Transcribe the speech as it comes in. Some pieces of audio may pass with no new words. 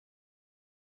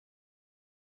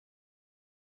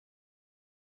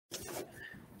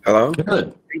Hello?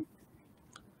 Caleb.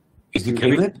 Is it Can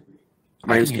you hear me? Caleb?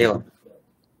 My I name's can hear Caleb.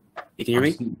 You can hear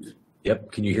me? you.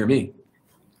 Yep. Can you hear me?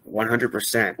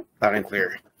 100%. Loud and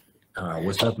clear.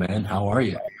 What's up, man? How are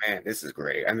you? Oh, man, this is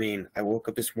great. I mean, I woke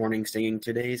up this morning singing,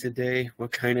 "Today's a day."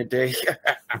 What kind of day?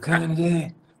 What kind of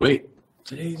day? Wait.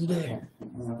 Today's the day.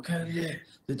 What kind of day?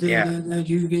 The day Yeah. that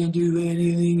you can do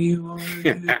anything you want to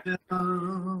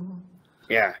do.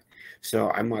 Yeah.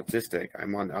 So I'm autistic.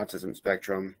 I'm on the autism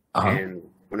spectrum. Uh-huh. And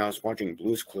when I was watching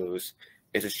Blue's Clues,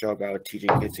 it's a show about teaching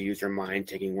kids to use their mind,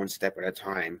 taking one step at a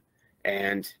time.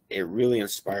 And it really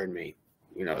inspired me.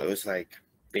 You know, it was like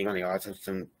being on the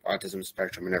autism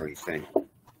spectrum and everything.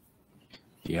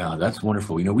 Yeah, that's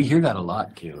wonderful. You know, we hear that a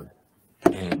lot, Caleb.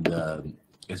 And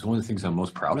it's one of the things I'm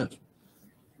most proud of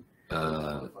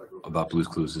about Blue's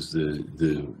Clues is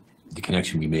the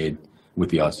connection we made with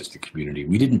the autistic community.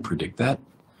 We didn't predict that.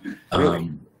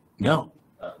 Really? No,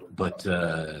 but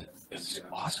it's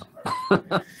awesome.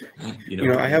 You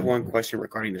know, I have one question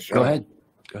regarding the show. Go ahead.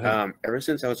 Go ahead. Ever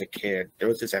since I was a kid, there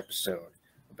was this episode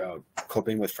about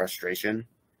coping with frustration.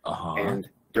 Uh-huh. And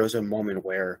there was a moment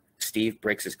where Steve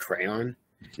breaks his crayon.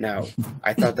 Now,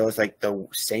 I thought that was like the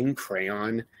same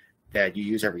crayon that you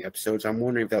use every episode. So I'm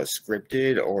wondering if that was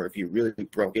scripted or if you really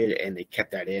broke it and they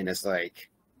kept that in as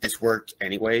like, this worked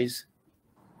anyways.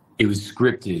 It was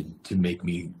scripted to make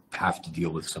me have to deal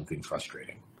with something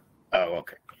frustrating. Oh,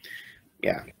 okay.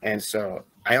 Yeah. And so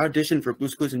I auditioned for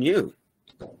Blue's Clues and You.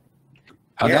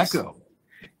 How'd Yes. that go?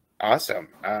 Awesome.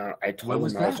 I When told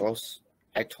was them I that? was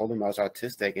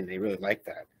autistic and they really liked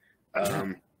that.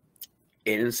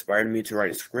 It inspired me to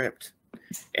write a script,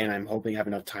 and I'm hoping I have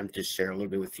enough time to share a little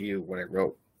bit with you what I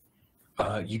wrote.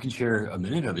 You can share a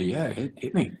minute of it. Yeah,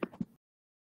 hit me.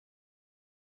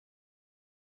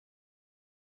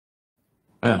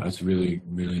 Yeah, that's really,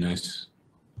 really nice.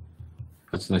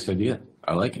 That's a nice idea.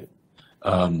 I like it.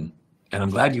 And I'm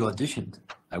glad you auditioned.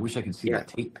 I wish I could see that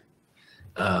tape.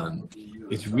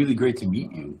 It's really great to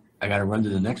meet you. I got to run to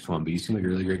the next one, but you seem like a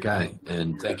really great guy.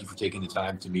 And thank you for taking the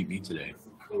time to meet me today.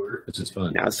 This is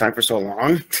fun. Now it's time for so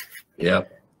long.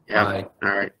 Yep. Yeah. Bye.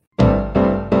 All right.